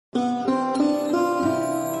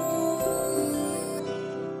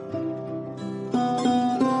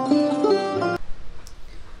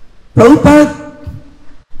প্রভুপাদ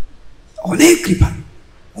অনেক কৃপা,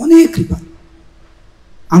 অনেক কৃপা,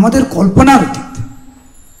 আমাদের কল্পনার অতীত।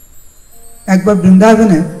 একবার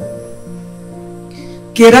বৃন্দাবনে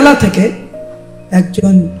কেরালা থেকে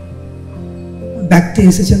একজন ব্যক্তি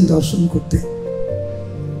এসেছেন দর্শন করতে।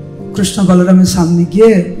 কৃষ্ণ বলরামের সামনে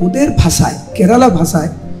গিয়ে ওদের ভাষায়, কেরালা ভাষায়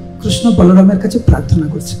কৃষ্ণ বলরামের কাছে প্রার্থনা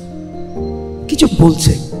করছে, কিছু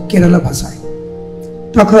বলছে কেরালা ভাষায়।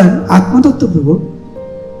 তখন আত্মদত্ত প্রভু,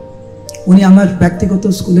 উনি আমার ব্যক্তিগত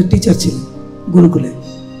স্কুলের টিচার ছিলেন গুরুকুলে,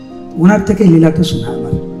 ওনার থেকে লীলাটা শোনা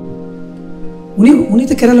আমার। উনি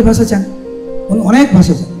তো কেরালা ভাষা জান, উনি অনেক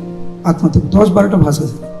ভাষা জান, আত্মদত্ত 10-12টা ভাষা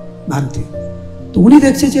জান ভারতীয়। তো উনি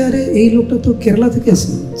দেখছে যে আরে এই লোকটা তো কেরালা থেকে এসে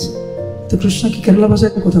তো কৃষ্ণ কি কেরালা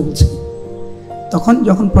ভাষায় কথা বলছে। তখন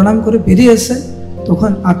যখন প্রণাম করে বেরিয়ে এসে,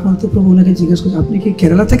 তখন আত্মদত্ত প্রভু ওনাকে জিজ্ঞেস করছে, আপনি কি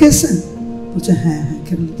কেরালা থেকে এসেছেন? বলছে হ্যাঁ হ্যাঁ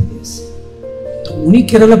কেরালা থেকে এসেছি। তো উনি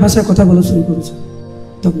কেরালা ভাষায় কথা বলা শুরু করেছে।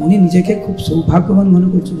 তখন উনি নিজেকে খুব সৌভাগ্যবান মনে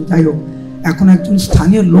করছে, যাই হোক এখন একজন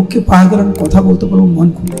স্থানীয় লোককে পাওয়া গেলে আমি কথা বলতে পারবো মন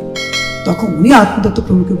খুলে। তখন উনি আত্মদত্ত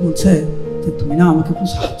প্রভুকে বলছে যে তুমি না আমাকে একটু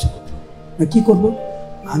সাহায্য করো। না কি করবো?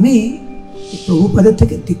 আমি প্রভুপাদের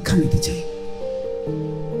থেকে দীক্ষা নিতে চাই।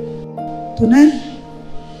 তো নেন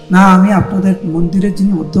না, আমি আপনাদের মন্দিরের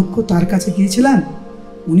যিনি অধ্যক্ষ তার কাছে গিয়েছিলাম,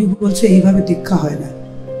 উনি বলছে এইভাবে দীক্ষা হয় না,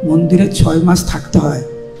 মন্দিরে 6 মাস থাকতে হয়,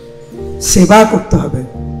 সেবা করতে হবে,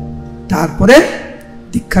 তারপরে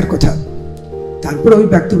দীক্ষার কথা। তারপরে ওই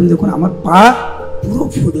ব্যক্তি বলে, দেখুন আমার পা পুরো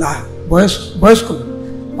ফুলা, বয়স্ক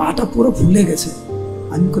পাটা পুরো ফুলে গেছে,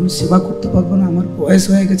 আমি কোনো সেবা করতে পারবো না, আমার বয়স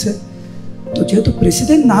হয়ে গেছে। তো যেহেতু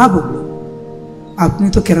প্রেসিডেন্ট না বললো, আপনি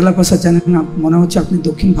তো কেরালা ভাষা জানেন না, মনে হচ্ছে আপনি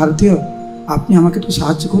দক্ষিণ ভারতীয়, আপনি আমাকে একটু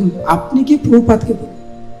সাহায্য করুন। আপনি কি প্রভুপাদকে বলুন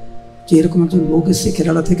যে এরকম একজন লোক এসছে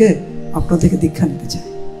কেরালা থেকে, আপনার থেকে দীক্ষা নিতে চায়।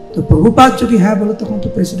 তো প্রভুপাদ যদি হ্যাঁ বলে, তখন তো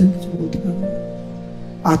প্রেসিডেন্ট কিছু বলতে পারবে না।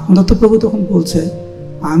 আত্মদত্ত প্রভু তখন বলছে,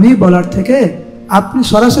 আমি বলার থেকে আপনি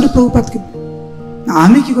সরাসরি প্রভুপাদকে,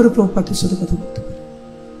 আমি কি করে প্রভুপাদের সাথে কথা বলতে পারি?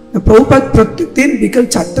 প্রভুপাদ প্রত্যেক দিন বিকেল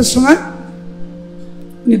 4টার সময়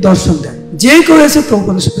উনি দর্শন দেন, যে কেউ এসে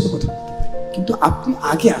প্রভুপাদের সাথে কথা বলতে পারে, কিন্তু আপনি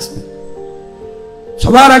আগে আসবেন,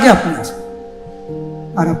 সবার আগে আপনি আসবেন।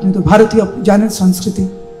 আর আপনি তো ভারতীয়, আপনি জানেন সংস্কৃতি,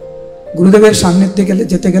 গুরুদেবের সামনে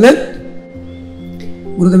যেতে গেলে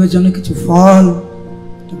গুরুদেবের জন্য কিছু ফল,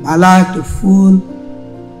 একটু মালা, একটু ফুল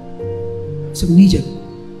সব নিয়ে যাবে।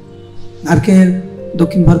 নারকেল,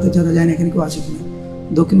 দক্ষিণ ভারতে যারা যায় না, এখানে কেউ আছে কিনা,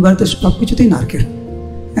 দক্ষিণ ভারতের সব কিছুতেই নারকেল,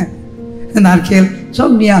 হ্যাঁ নারকেল সব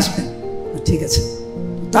নিয়ে আসবেন, ঠিক আছে।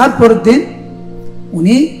 তারপরের দিন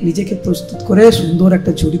উনি নিজেকে প্রস্তুত করে সুন্দর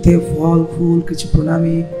একটা ঝুড়িতে ফল ফুল কিছু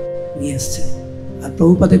প্রণামী নিয়ে এসছেন, আর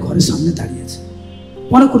প্রভুপাদের ঘরের সামনে দাঁড়িয়ে আছে,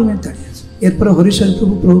 15 মিনিট দাঁড়িয়ে আছে। এরপরে হরিশ্বর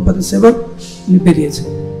প্রভু প্রভুপাদের সেবক, উনি বেরিয়েছেন,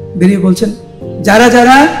 বেরিয়ে বলছেন যারা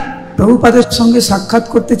যারা প্রভুপাদের সঙ্গে সাক্ষাৎ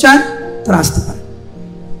করতে চান তারা আসতে পারে।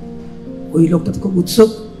 ওই লোকটা তো খুব উৎসুক,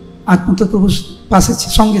 আত্মদত্ত প্রভুর পাশে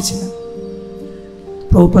সঙ্গে ছিলেন।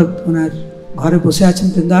 প্রভুপাদ ওনার ঘরে বসে আছেন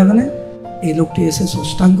বৃন্দাবনে, এই লোকটি এসে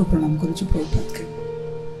ষষ্ঠাঙ্গ প্রণাম করেছে প্রভুপাদকে,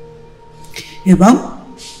 এবং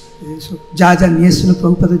যা যা নিয়ে এসেছিল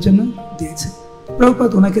প্রভুপাদের জন্য দিয়েছে। প্রভুপাদ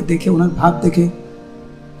ওনাকে দেখে, ওনার ভাব দেখে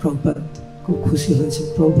প্রভুপাদ খুব খুশি হয়েছে।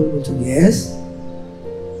 প্রভুপাদ বলছেন, ইয়েস,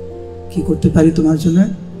 কি করতে পারি তোমার জন্য?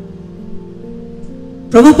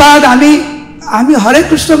 প্রভুপাদ আমি হরে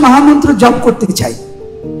কৃষ্ণ মহামন্ত্র জপ করতে চাই,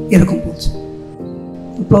 এরকম বলছে।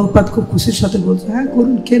 তো প্রভুপাদ খুব খুশির সাথে বলছে, হ্যাঁ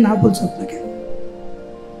করুন, কে না বলছে আপনাকে।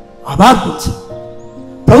 আবার বলছে,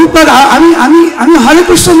 প্রভুপাদ আমি হরে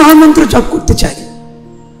কৃষ্ণ মহামন্ত্র জপ করতে চাই।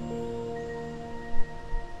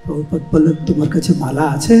 প্রভুপাদ বললেন, তোমার কাছে মালা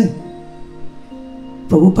আছে?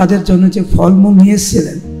 প্রভুপাদের জন্য যে ফলমূল নিয়ে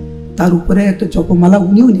এসেছিলেন তার উপরে একটা জপমালা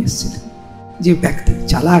উনিও নিয়ে এসেছিলেন, যে ব্যক্তি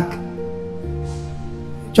চালাক,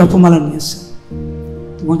 জপমালা নিয়ে এসছে।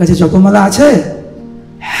 তোমার কাছে জপমালা আছে?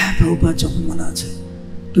 হ্যাঁ প্রভুপাদ জপমালা আছে।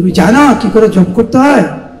 তুমি জানো কি করে জপ করতে হয়?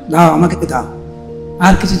 দাও আমাকে দাও।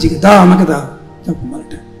 আর কিছু জিজ্ঞেস, দাও আমাকে দাও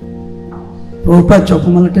জপমালাটা। প্রভুপাদ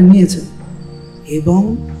জপমালাটা নিয়েছে এবং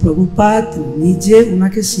প্রভুপাদ নিজে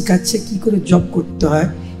ওনাকে শিখাচ্ছে কি করে জপ করতে হয়,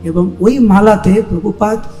 এবং ওই মালাতে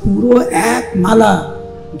প্রভুপাদ পুরো এক মালা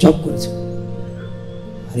জপ করেছে।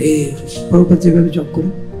 আরে প্রভুপাদ যেভাবে জপ করে,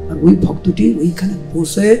 আর ওই ভক্তটি ওইখানে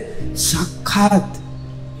বসে সাক্ষাৎ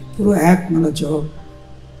পুরো এক মালা জপ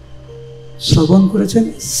শ্রবণ করেছেন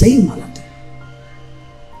সেই মালাতে।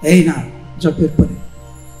 এই না জপের পরে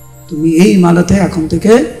তুমি এই মালাতে এখন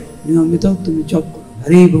থেকে নিয়মিত তুমি জপ করো,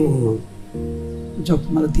 হরে বল।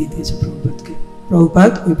 জপমালা দিয়ে দিয়েছে প্রভুপাদকে,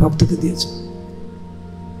 প্রভুপাদ ওই ভক্তকে দিয়েছে।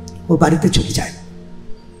 ও বাড়িতে চলে যায়।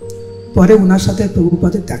 পরে ওনার সাথে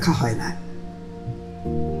প্রভুপাদের দেখা হয় না।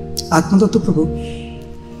 আত্মদত্ত প্রভু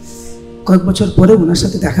কয়েক বছর পরে ওনার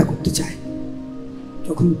সাথে দেখা করতে চায়।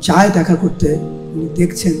 যখন যায় দেখা করতে, উনি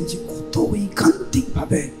দেখছেন যে কত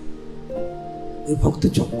ঐকান্তিকভাবে ওই ভক্ত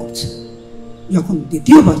জপ করছে। যখন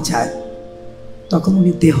দ্বিতীয়বার যায় তখন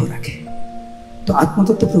উনি দেহ রাখে। তো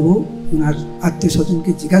আত্মতত্ত্ব প্রভু ওনার আত্মীয়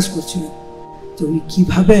স্বজনকে জিজ্ঞাসা করছিলেন যে উনি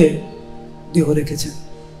কিভাবে দেহ রেখেছেন।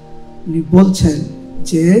 উনি বলছেন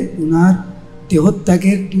যে ওনার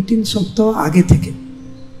দেহত্যাগের 2-3 সপ্তাহ আগে থেকে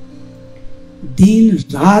দিন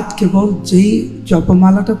রাত কেবল যেই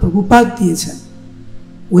জপমালাটা প্রভুপাদ দিয়েছেন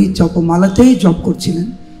ওই জপমালাতেই জপ করছিলেন,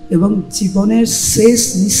 এবং জীবনের শেষ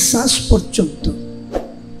নিঃশ্বাস পর্যন্ত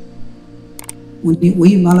উনি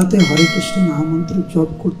ওই মালাতে হরে কৃষ্ণ মহামন্ত্র জপ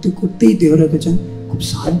করতে করতেই দেহ রেখেছেন, খুব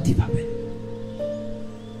শান্তি ভাবে।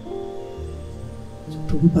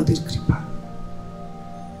 প্রভুপাদের কৃপা,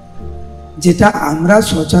 যেটা আমরা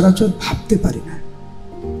সচরাচর ভাবতে পারি না,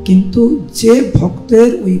 কিন্তু যে ভক্তের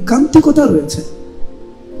ঐকান্তিকতা রয়েছে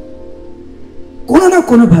কোনো না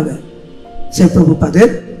কোনো ভাবে সে প্রভুপাদের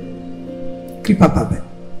কৃপা পাবে।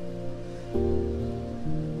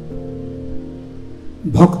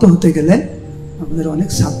 ভক্ত হতে গেলে আমাদের অনেক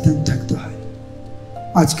সাবধান থাকতে হয়।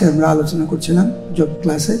 আজকে আমরা আলোচনা করছিলাম যোগ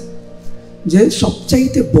ক্লাসে যে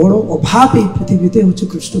সবচাইতে বড় অভাব এই পৃথিবীতে হচ্ছে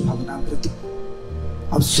কৃষ্ণ ভাবনামৃত,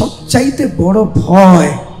 আর সবচাইতে বড়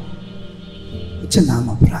ভয় হচ্ছে নাম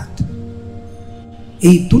অপরাধ।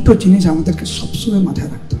 এই দুটো জিনিস আমাদেরকে সবসময় মাথায়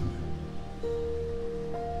রাখতে হবে।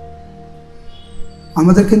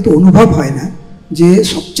 আমাদের কিন্তু অনুভব হয় না যে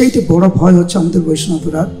সবচাইতে বড় ভয় হচ্ছে আমাদের বৈষ্ণব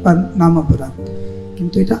অপরাধ বা নাম অপরাধ,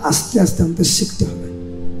 কিন্তু এটা আস্তে আস্তে আমাদের শিখতে হবে।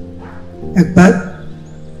 একবার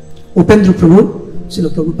উপেন্দ্র প্রভু ছিল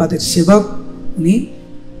প্রভুপাদের সেবক। উনি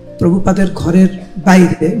প্রভুপাদের ঘরের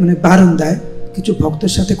বাইরে মানে বারান্দায় কিছু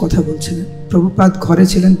ভক্তের সাথে কথা বলছিলেন। প্রভুপাদ ঘরে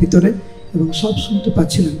ছিলেন ভিতরে এবং সব শুনতে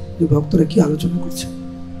পাচ্ছিলেন যে ভক্তরা কি আলোচনা করছে।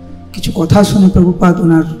 কিছু কথা শুনে প্রভুপাদ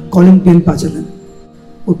ওনার কলিং বেল বাজালেন।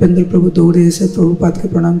 উপেন্দ্র প্রভু দৌড়ে এসে প্রভুপাদকে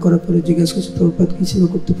প্রণাম করার পরে জিজ্ঞাসা করছে, প্রভুপাদ কি সেবা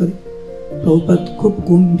করতে পারি? প্রভুপাদ খুব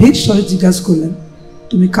গম্ভীর স্বরে জিজ্ঞাসা করলেন,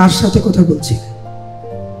 তুমি কার সাথে কথা বলছিলে?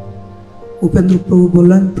 উপেন্দ্র প্রভু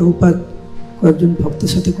বললেন, প্রভুপাদ কয়েকজন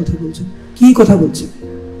ভক্তের সাথে কথা বলছেন। কি কথা বলছেন?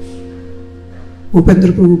 উপেন্দ্র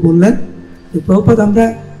প্রভু বললেন, প্রভুপাদ আমরা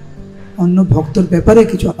অন্য ভক্তর ব্যাপারে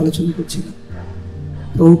কিছু আলোচনা করছিলাম।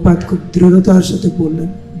 প্রভুপাদ খুব দৃঢ়তার সাথে বললেন,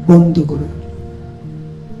 বন্ধ করো,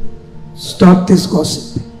 স্টপ দিস গসিপ।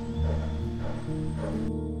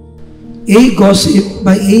 এই গসিপ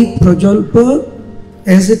বা এই প্রজল্প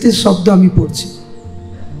এজ ইট ইজ শব্দ আমি পড়ছি।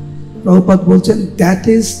 প্রভুপাদ বলছেন দ্যাট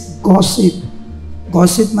ইজ গসিপ।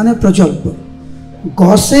 গসিপ মানে প্রজল্প।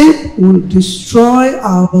 Gossip will destroy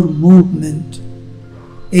hour movement.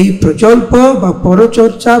 এই প্রজল্প বা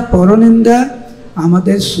পরচর্চা পরনিন্দা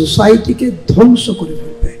আমাদের সোসাইটিকে ধ্বংস করে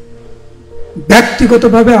ফেলবে,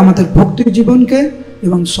 ব্যক্তিগতভাবে আমাদের ভক্তি জীবনকে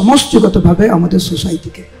এবং সমষ্টিগতভাবে আমাদের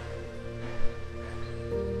সোসাইটিকে।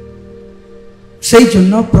 সেই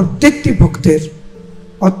জন্য প্রত্যেকটি ভক্তের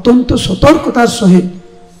অত্যন্ত সতর্কতার সহিত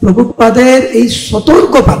প্রভুপাদের এই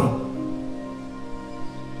সতর্কবাণী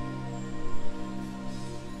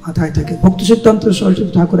মাথায় থাকে। ভক্তি সিদ্ধান্ত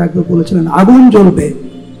সরস্বতী ঠাকুর একবার বলেছিলেন, আগুন জ্বলবে।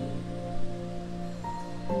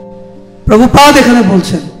 প্রভুপাদ এখানে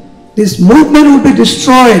বলছেন this movement will be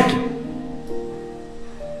destroyed.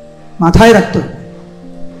 মাথায় রাখতে হবে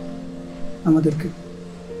আমাদেরকে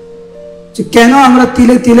যে কেন আমরা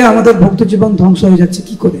তিলে তিলে আমাদের ভক্ত জীবন ধ্বংস হয়ে যাচ্ছে,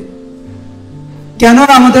 কি করে? কেন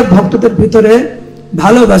আমাদের ভক্তদের ভিতরে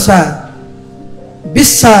ভালোবাসা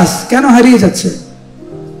বিশ্বাস কেন হারিয়ে যাচ্ছে?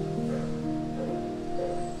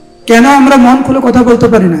 কেন আমরা মন খুলে কথা বলতে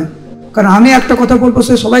পারি না? কারণ আমি একটা কথা বলবো,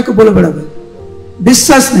 সে সবাইকে বলে বেড়াবে।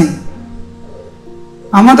 বিশ্বাস নেই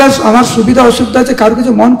আমার সুবিধা অসুবিধা আছে, কারো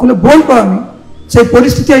কিছু মন খুলে বলবো আমি, সেই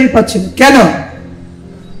পরিস্থিতি আমি পাচ্ছি না। কেন?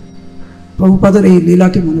 প্রভুপাদের এই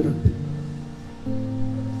লীলাটি মনে রাখবেন।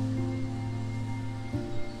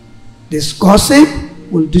 This gossip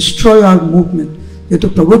will destroy our movement. যেহেতু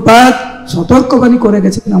প্রভুপাদ সতর্কবাণী করে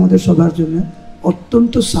গেছেন আমাদের সবার জন্য,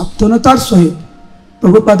 অত্যন্ত সাবধানতার সহিত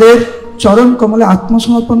প্রভুপাদের চরণ কমলে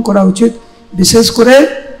আত্মসমর্পণ করা উচিত। বিশেষ করে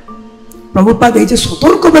প্রভুপাদ এই যে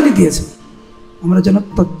সতর্কবাণী দিয়েছেন, আমরা যেন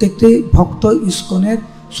প্রত্যেকটি ভক্ত ইসকনের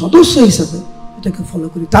সদস্য হিসাবে এটাকে ফলো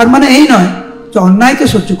করি। তার মানে এই নয় যে অন্যায়কে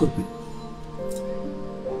সহ্য করবে।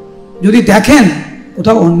 যদি দেখেন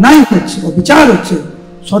কোথাও অন্যায় হচ্ছে, অবিচার হচ্ছে,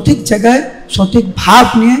 সঠিক জায়গায় সঠিক ভাব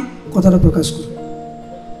নিয়ে কথাটা প্রকাশ করুন।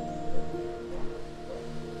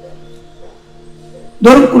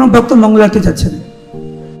 ধরুন কোনো ভক্ত মঙ্গলাতে যাচ্ছে না,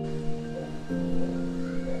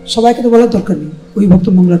 সবাইকে তো বলার দরকার নেই ওই ভক্ত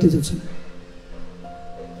মঙ্গলাতে যাচ্ছে না।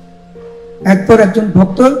 একবার একজন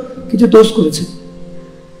ভক্ত কিছু দোষ করেছে,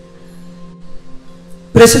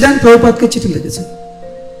 প্রেসিডেন্ট প্রভুপাদকে চিঠি লিখেছে।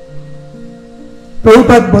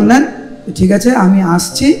 প্রভুপাদ বললেন ঠিক আছে আমি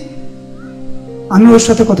আসছি, আমি ওর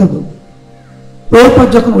সাথে কথা বলবো। প্রভুপাদ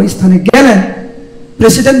যখন ওই স্থানে গেলেন,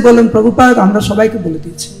 প্রেসিডেন্ট বললেন প্রভুপাদ আমরা সবাইকে বলে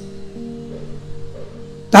দিয়েছি।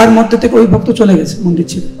 তার মধ্যে থেকে ওই ভক্ত চলে গেছে মন্দির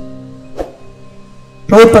ছিল।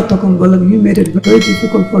 প্রভুপাদ তখন বললেন you made it very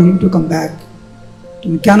difficult for him to come back.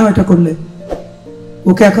 তুমি কেন এটা করলে?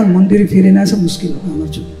 ওকে এখন মন্দিরে ফিরে নিয়ে আসা মুশকিল হবে আমার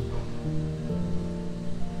জন্য।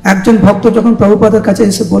 একজন ভক্ত যখন প্রভুপাদের কাছে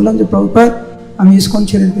এসে বললেন যে প্রভুপাদ আমি ইসকন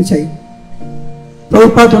ছেড়ে দিতে চাই,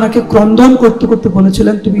 প্রভুপাদ ওনাকে ক্রন্দন করতে করতে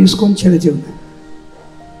বলেছিলেন তুমি ইসকন ছেড়ে যেও না।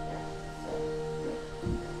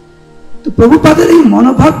 তো প্রভুপাদের এই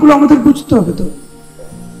মনোভাবগুলো আমাদের বুঝতে হবে। তো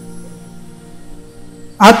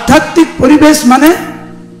আধ্যাত্মিক পরিবেশ মানে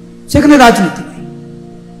সেখানে রাজনীতি নেই।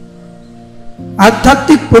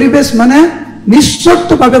 আধ্যাত্মিক পরিবেশ মানে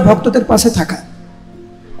নিঃশর্তভাবে ভক্তদের পাশে থাকা,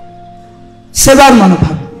 সেবার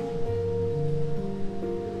মনোভাব,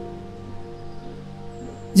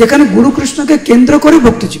 যেখানে গুরু কৃষ্ণকে কেন্দ্র করে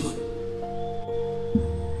ভক্তি জীবন।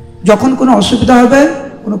 যখন কোনো অসুবিধা হবে,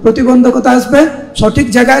 কোনো প্রতিবন্ধকতা আসবে, সঠিক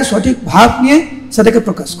জায়গায় সঠিক ভাব নিয়ে সেটাকে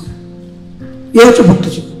প্রকাশ করে। এ হচ্ছে ভক্তি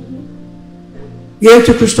জীবন, এ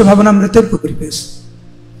হচ্ছে কৃষ্ণ ভাবনামৃতের পরিবেশ।